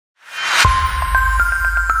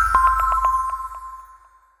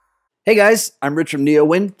Hey guys, I'm Rich from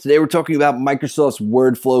NeoWin. Today we're talking about Microsoft's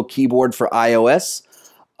WordFlow keyboard for iOS.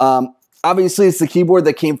 Obviously, it's the keyboard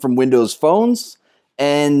that came from Windows phones,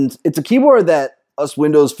 and it's a keyboard that us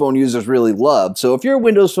Windows Phone users really love. So if you're a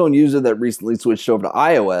Windows Phone user that recently switched over to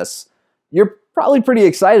iOS, you're probably pretty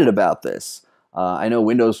excited about this. I know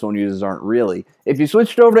Windows Phone users aren't really. If you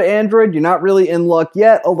switched over to Android, you're not really in luck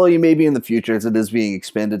yet, although you may be in the future as it is being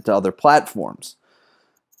expanded to other platforms.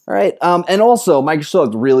 All right, and also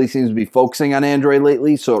Microsoft really seems to be focusing on Android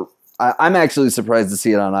lately, so I'm actually surprised to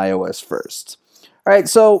see it on iOS first. All right,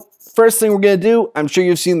 so first thing we're going to do, I'm sure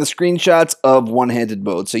you've seen the screenshots of one-handed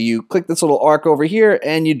mode. So you click this little arc over here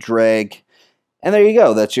and you drag, and there you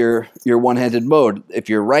go. That's your one-handed mode if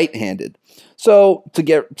you're right-handed. So to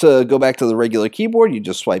go back to the regular keyboard, you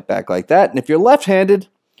just swipe back like that, and if you're left-handed,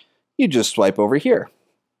 you just swipe over here.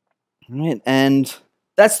 All right, and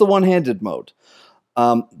that's the one-handed mode.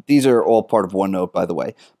 These are all part of OneNote, by the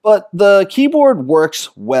way. But the keyboard works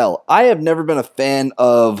well. I have never been a fan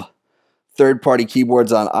of third-party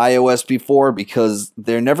keyboards on iOS before because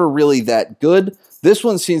they're never really that good. This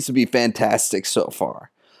one seems to be fantastic so far.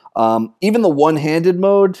 Even the one-handed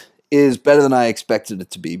mode is better than I expected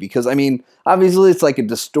it to be because, I mean, obviously it's like a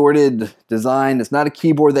distorted design. It's not a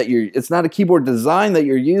keyboard design that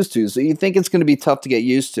you're used to, so you think it's going to be tough to get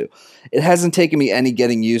used to. It hasn't taken me any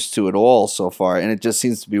getting used to at all so far, and it just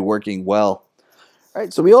seems to be working well. All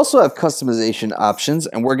right, so we also have customization options,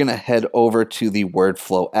 and we're going to head over to the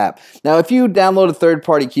WordFlow app. Now, if you download a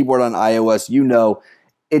third-party keyboard on iOS, you know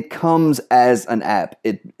it comes as an app.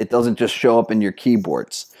 It doesn't just show up in your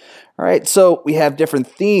keyboards. All right, so we have different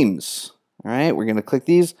themes. All right, we're going to click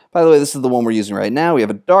these. By the way, this is the one we're using right now. We have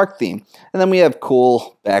a dark theme, and then we have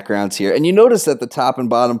cool backgrounds here. And you notice that the top and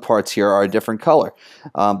bottom parts here are a different color.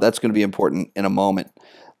 That's going to be important in a moment.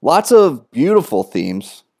 Lots of beautiful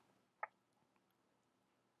themes.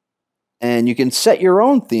 And you can set your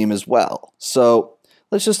own theme as well. So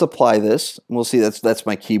let's just apply this. And we'll see that's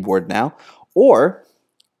my keyboard now. Or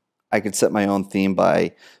I could set my own theme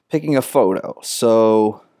by picking a photo.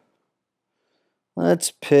 So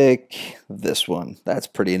let's pick this one. That's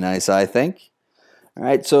pretty nice, I think. All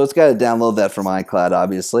right, so it's got to download that from iCloud,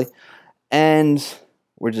 obviously. And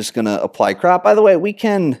we're just going to apply crop. By the way, we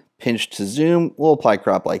can pinch to zoom. We'll apply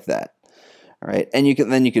crop like that. All right, and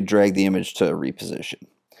then you could drag the image to reposition.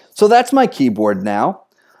 So that's my keyboard now.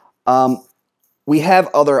 We have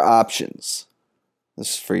other options.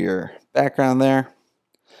 This is for your background there.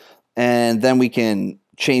 And then we can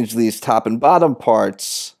change these top and bottom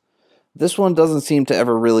parts. This one doesn't seem to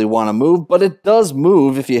ever really want to move, but it does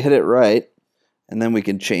move if you hit it right. And then we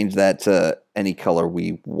can change that to any color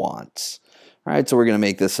we want. All right, so we're going to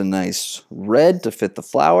make this a nice red to fit the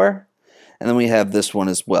flower. And then we have this one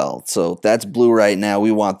as well. So that's blue right now.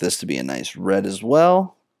 We want this to be a nice red as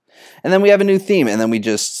well. And then we have a new theme, and then we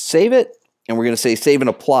just save it, and we're going to say save and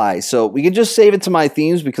apply. So we can just save it to my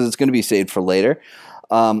themes because it's going to be saved for later.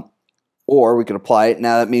 Or we could apply it.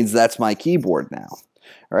 Now that means that's my keyboard now.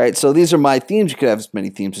 All right, so these are my themes. You could have as many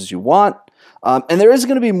themes as you want. And there is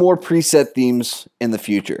going to be more preset themes in the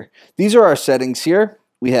future. These are our settings here.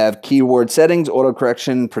 We have keyword settings, auto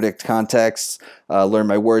correction, predict context, learn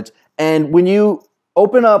my words. And when you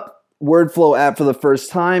open up WordFlow app for the first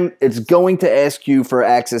time, it's going to ask you for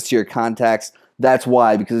access to your contacts. That's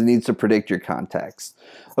why, because it needs to predict your contacts.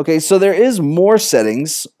 Okay, so there is more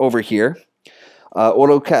settings over here.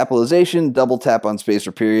 Auto capitalization, double tap on space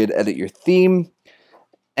or period, edit your theme.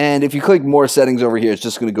 And if you click more settings over here, it's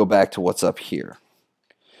just going to go back to what's up here.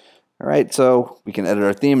 All right, so we can edit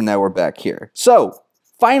our theme, and now we're back here. So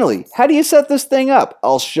finally, how do you set this thing up?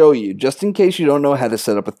 I'll show you, just in case you don't know how to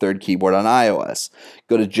set up a third keyboard on iOS.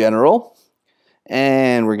 Go to General,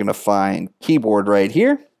 and we're going to find Keyboard right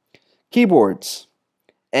here. Keyboards.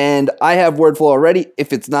 And I have WordFlow already.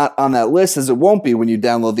 If it's not on that list, as it won't be when you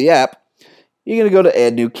download the app, you're going to go to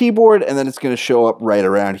Add New Keyboard, and then it's going to show up right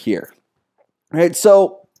around here. All right,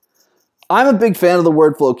 so I'm a big fan of the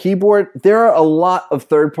WordFlow keyboard. There are a lot of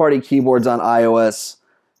third-party keyboards on iOS.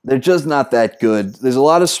 They're just not that good. There's a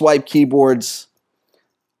lot of swipe keyboards.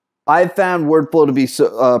 I've found WordFlow to be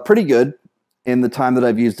pretty good in the time that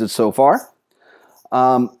I've used it so far.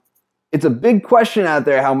 It's a big question out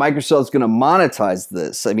there how Microsoft's going to monetize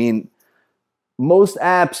this. I mean, most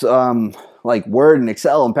apps like Word and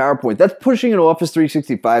Excel and PowerPoint, that's pushing an Office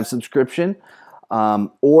 365 subscription.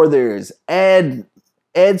 Or there's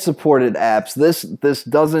ad-supported apps. This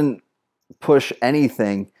doesn't push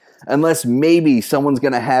anything unless maybe someone's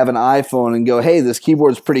going to have an iPhone and go, hey, this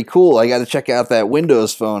keyboard's pretty cool. I got to check out that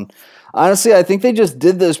Windows phone. Honestly, I think they just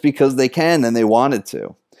did this because they can and they wanted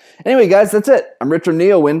to. Anyway, guys, that's it. I'm Rich from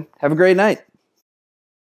NeoWin. Have a great night.